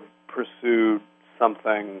would have pursued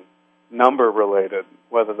something number-related,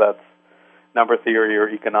 whether that's number theory or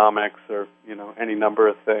economics or, any number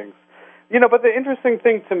of things. But the interesting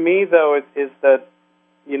thing to me, though, is that,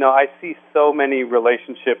 I see so many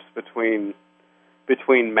relationships between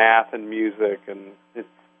math and music, and it's,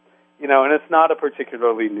 and it's not a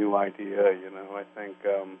particularly new idea, I think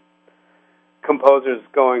composers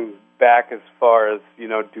going back as far as,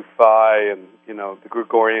 Dufay and, the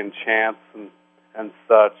Gregorian chants and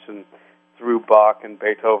such, and through Bach and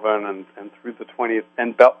Beethoven and through the 20th,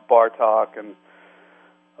 and Bartók, and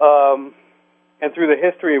through the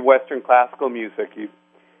history of Western classical music, you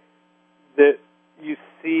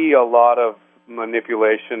see a lot of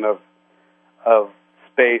manipulation of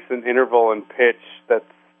space and interval and pitch that's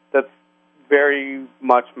very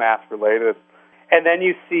much math related. And then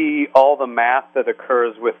you see all the math that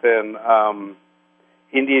occurs within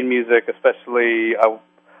Indian music, especially,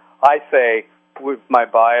 I say, with my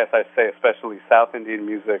bias, I say especially South Indian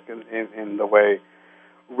music in the way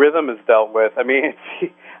rhythm is dealt with. I mean,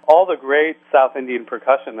 all the great South Indian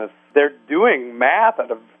percussionists, they're doing math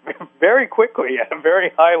very quickly at a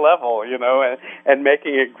very high level, and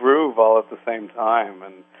making it groove all at the same time.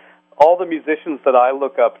 And all the musicians that I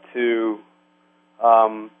look up to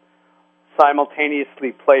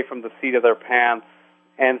simultaneously play from the seat of their pants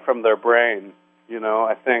and from their brain.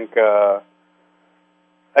 I think,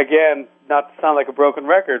 again, not to sound like a broken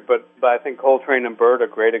record, but I think Coltrane and Bird are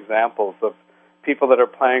great examples of people that are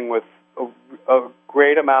playing with a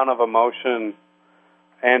great amount of emotion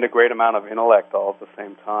and a great amount of intellect all at the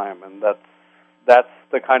same time, and that's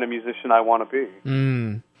the kind of musician I want to be.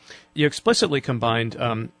 You explicitly combined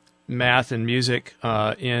math and music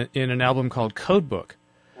in an album called Codebook.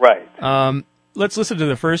 Right. Let's listen to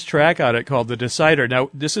the first track on it called The Decider. Now,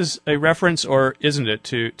 this is a reference, or isn't it,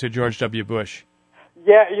 to George W. Bush?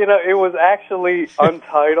 Yeah, it was actually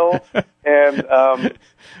untitled, and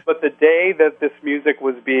but the day that this music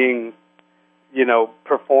was being,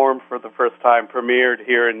 performed for the first time, premiered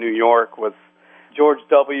here in New York, was George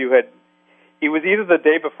W. He was either the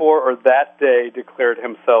day before or that day declared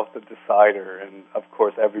himself the Decider, and of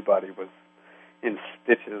course everybody was in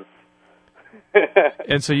stitches.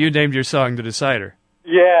 And so you named your song The Decider.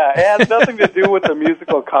 Yeah, it has nothing to do with the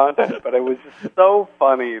musical content, but it was just so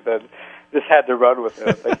funny that just had to run with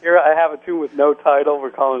it. Like, here I have a tune with no title,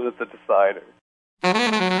 we're calling it The Decider.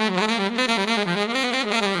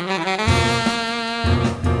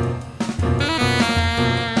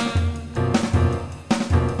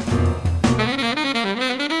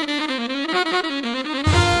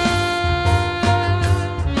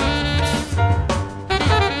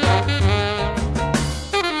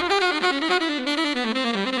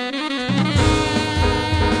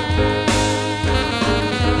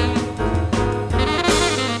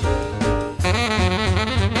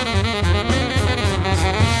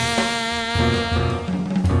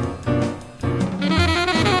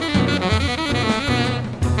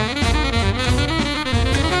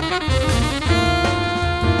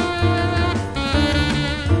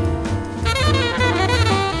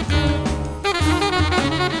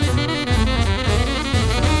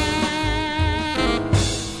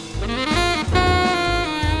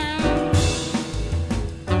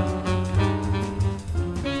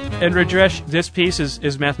 And Rudresh, this piece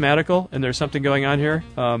is mathematical, and there's something going on here?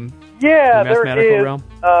 Yeah, in the mathematical there is. realm?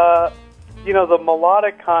 The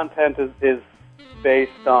melodic content is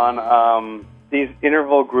based on these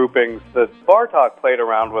interval groupings that Bartók played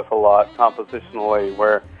around with a lot compositionally,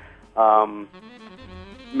 where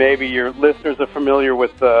maybe your listeners are familiar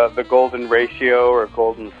with the golden ratio or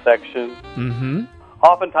golden section. Mm-hmm.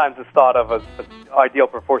 Oftentimes it's thought of as an ideal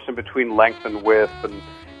proportion between length and width, and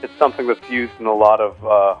it's something that's used in a lot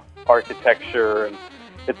of architecture, and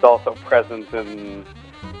it's also present in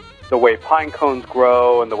the way pine cones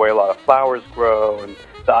grow and the way a lot of flowers grow, and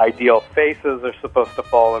the ideal faces are supposed to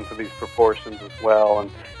fall into these proportions as well.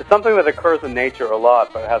 And it's something that occurs in nature a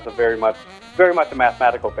lot, but it has a very much a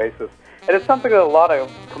mathematical basis. And it's something that a lot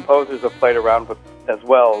of composers have played around with as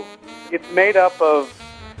well. It's made up of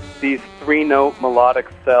these three-note melodic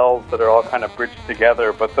cells that are all kind of bridged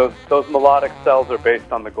together, but those melodic cells are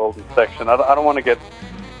based on the golden section. I don't want to get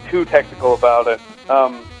too technical about it.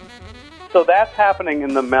 So that's happening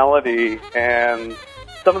in the melody, and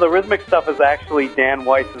some of the rhythmic stuff is actually Dan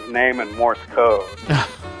Weiss's name in Morse code.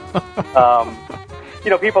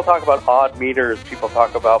 People talk about odd meters. People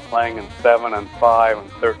talk about playing in 7 and 5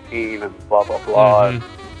 and 13 and blah, blah, blah.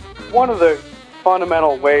 Mm-hmm. One of the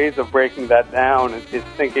fundamental ways of breaking that down is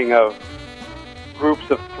thinking of groups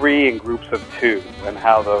of 3 and groups of 2 and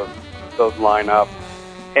how those line up.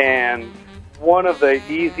 And one of the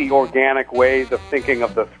easy organic ways of thinking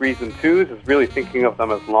of the 3s and 2s is really thinking of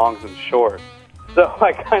them as longs and shorts. So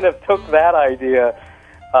I kind of took that idea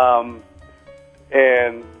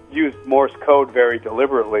and used Morse code very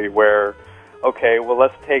deliberately where, okay, well,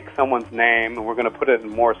 let's take someone's name and we're going to put it in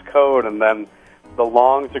Morse code, and then the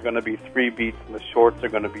longs are going to be 3 beats and the shorts are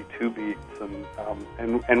going to be 2 beats.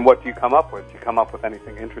 And what do you come up with? Do you come up with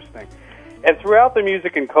anything interesting? And throughout the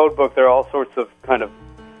music and code book, there are all sorts of kind of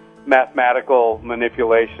mathematical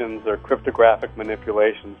manipulations or cryptographic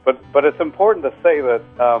manipulations. But it's important to say that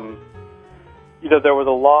there was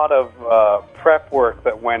a lot of prep work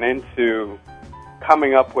that went into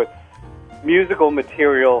coming up with musical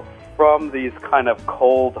material from these kind of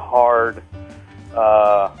cold, hard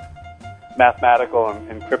mathematical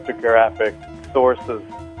and cryptographic sources.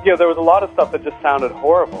 There was a lot of stuff that just sounded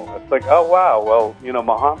horrible. It's like, oh wow, well,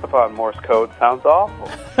 Mahanthappa in Morse code sounds awful.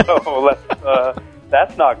 So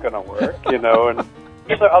that's not going to work, And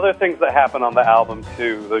there are other things that happen on the album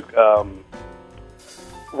too. Like,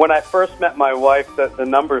 when I first met my wife, the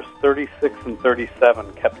numbers 36 and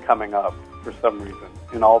 37 kept coming up for some reason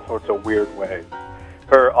in all sorts of weird ways.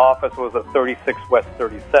 Her office was at 36 West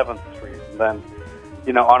 37th Street, and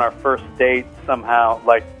then, on our first date, somehow,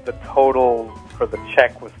 like, the total for the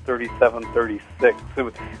check was 3736. It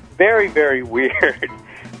was very, very weird.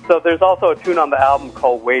 So there's also a tune on the album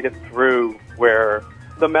called Wait It Through, where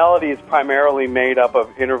the melody is primarily made up of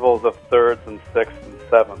intervals of thirds and sixths and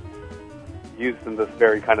sevenths, used in this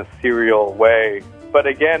very kind of serial way. But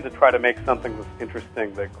again, to try to make something that's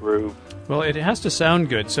interesting that grew. Well, it has to sound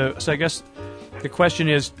good. So I guess the question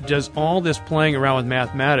is, does all this playing around with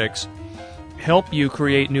mathematics help you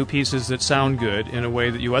create new pieces that sound good in a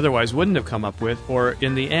way that you otherwise wouldn't have come up with? Or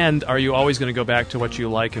in the end, are you always going to go back to what you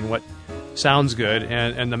like and what sounds good,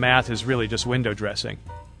 and the math is really just window dressing?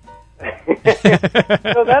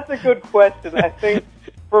 So that's a good question. I think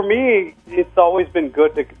for me, it's always been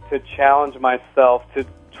good to challenge myself to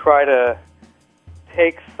try to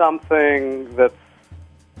take something that's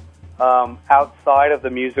outside of the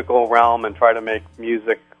musical realm and try to make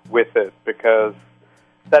music with it, because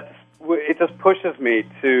it just pushes me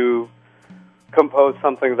to compose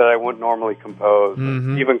something that I wouldn't normally compose,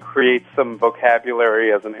 even create some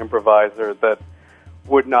vocabulary as an improviser that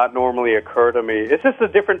would not normally occur to me. It's just a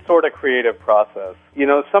different sort of creative process.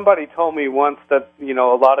 Somebody told me once that, a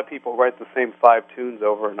lot of people write the same 5 tunes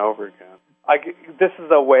over and over again. This is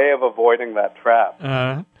a way of avoiding that trap.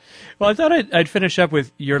 Well, I thought I'd finish up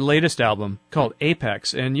with your latest album called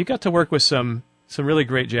Apex, and you got to work with some really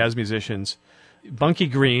great jazz musicians. Bunky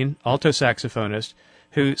Green, alto saxophonist,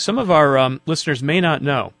 who some of our listeners may not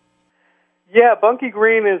know. Yeah, Bunky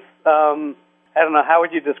Green is, I don't know, how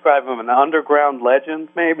would you describe him? An underground legend,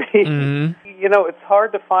 maybe? Mm-hmm. It's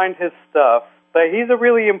hard to find his stuff, but he's a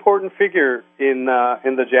really important figure in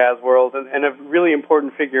the jazz world and a really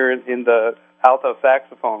important figure in the alto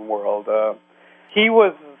saxophone world. He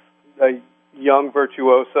was a young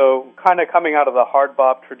virtuoso, kind of coming out of the hard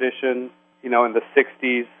bop tradition, in the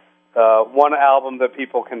 60s. One album that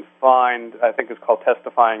people can find, I think, is called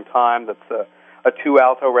Testifying Time. That's a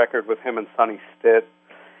 2-alto record with him and Sonny Stitt.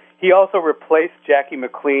 He also replaced Jackie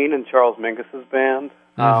McLean in Charles Mingus's band,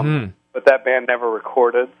 but that band never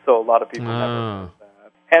recorded, so a lot of people never heard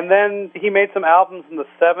that. And then he made some albums in the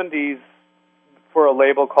 70s for a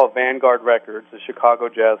label called Vanguard Records, a Chicago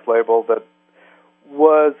jazz label that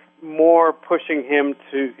was more pushing him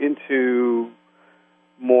into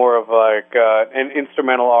more of like an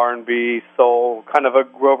instrumental R&B, soul, kind of a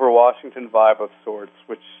Grover Washington vibe of sorts,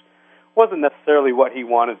 which wasn't necessarily what he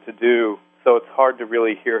wanted to do, so it's hard to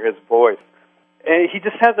really hear his voice. And he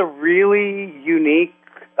just has a really unique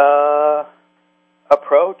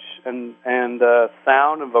approach and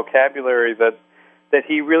sound and vocabulary that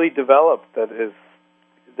he really developed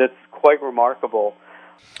that's quite remarkable.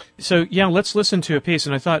 So, yeah, let's listen to a piece,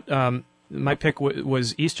 and I thought my pick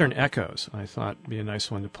was Eastern Echoes. I thought it'd be a nice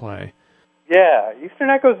one to play. Yeah, Eastern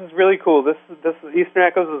Echoes is really cool. This Eastern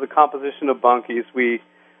Echoes is a composition of Bunky's. We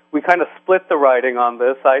kind of split the writing on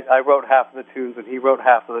this. I wrote half of the tunes, and he wrote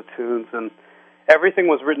half of the tunes, and everything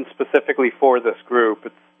was written specifically for this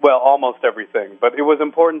group. Almost everything. But it was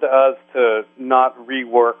important to us to not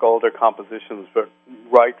rework older compositions, but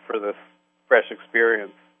write for this fresh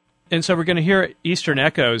experience. And so we're going to hear Eastern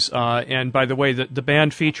Echoes, and by the way, the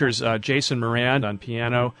band features Jason Morand on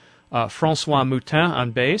piano, Francois Moutin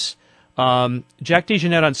on bass, Jack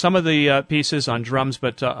DeJohnette on some of the pieces on drums,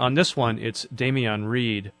 but on this one it's Damian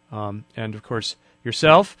Reed, and of course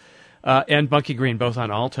yourself and Bunky Green, both on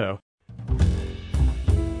alto.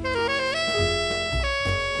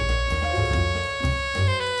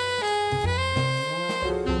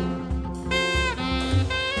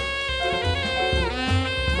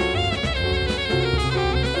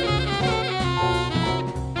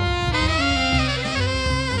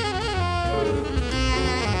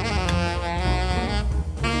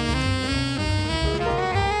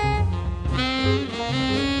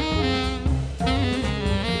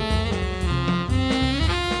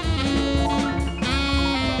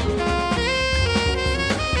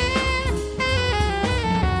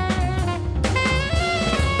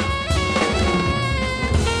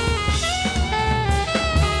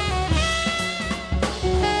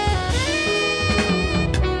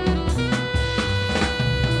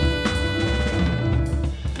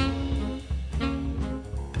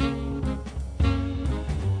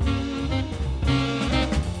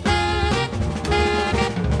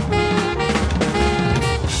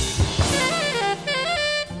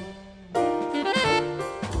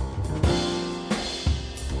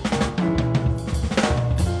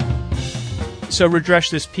 So, Rudresh,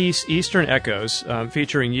 this piece, Eastern Echoes,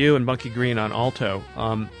 featuring you and Bunky Green on alto.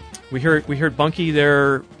 We heard Bunky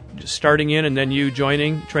there starting in, and then you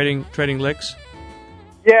joining, trading licks.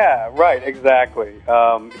 Yeah, right, exactly.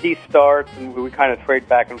 He starts, and we kind of trade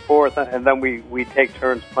back and forth, and then we take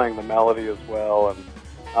turns playing the melody as well.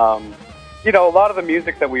 And a lot of the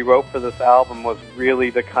music that we wrote for this album was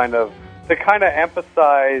really to kind of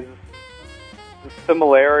emphasize the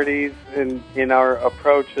similarities in our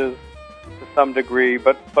approaches to some degree,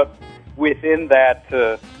 but within that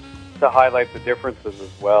to highlight the differences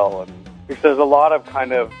as well. And because there's a lot of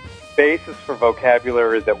kind of basis for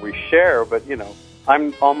vocabulary that we share, but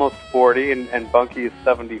I'm almost 40 and Bunky is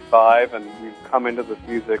 75, and we've come into this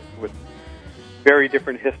music with very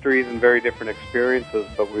different histories and very different experiences,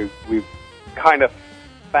 but we've kind of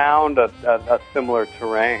found a similar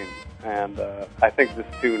terrain, and I think this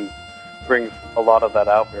tune brings a lot of that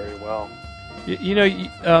out very well.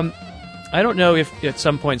 I don't know if at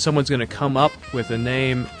some point someone's going to come up with a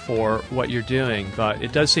name for what you're doing, but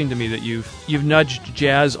it does seem to me that you've nudged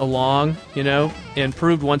jazz along, and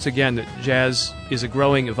proved once again that jazz is a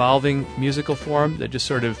growing, evolving musical form that just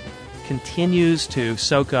sort of continues to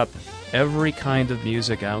soak up every kind of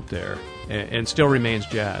music out there and still remains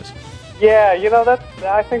jazz. Yeah,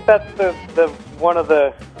 I think that's the one of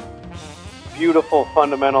the beautiful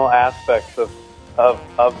fundamental aspects of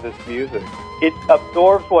this music. It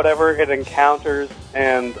absorbs whatever it encounters,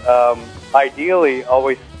 and ideally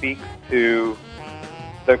always speaks to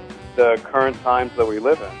the current times that we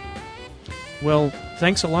live in. Well,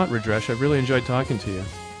 thanks a lot, Rudresh. I really enjoyed talking to you.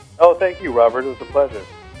 Oh, thank you, Robert. It was a pleasure.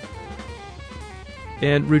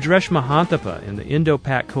 And Rudresh Mahanthappa and the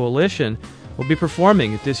Indo-Pak Coalition will be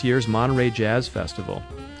performing at this year's Monterey Jazz Festival.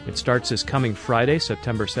 It starts this coming Friday,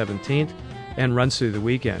 September 17th, and runs through the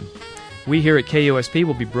weekend. We here at KUSP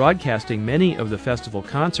will be broadcasting many of the festival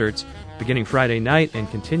concerts beginning Friday night and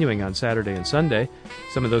continuing on Saturday and Sunday.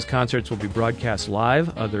 Some of those concerts will be broadcast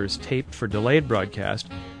live, others taped for delayed broadcast.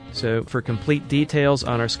 So for complete details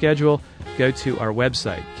on our schedule, go to our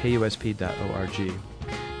website, kusp.org.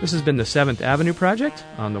 This has been the 7th Avenue Project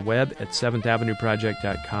on the web at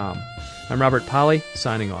 7thavenueproject.com. I'm Robert Polly,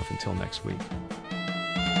 signing off until next week.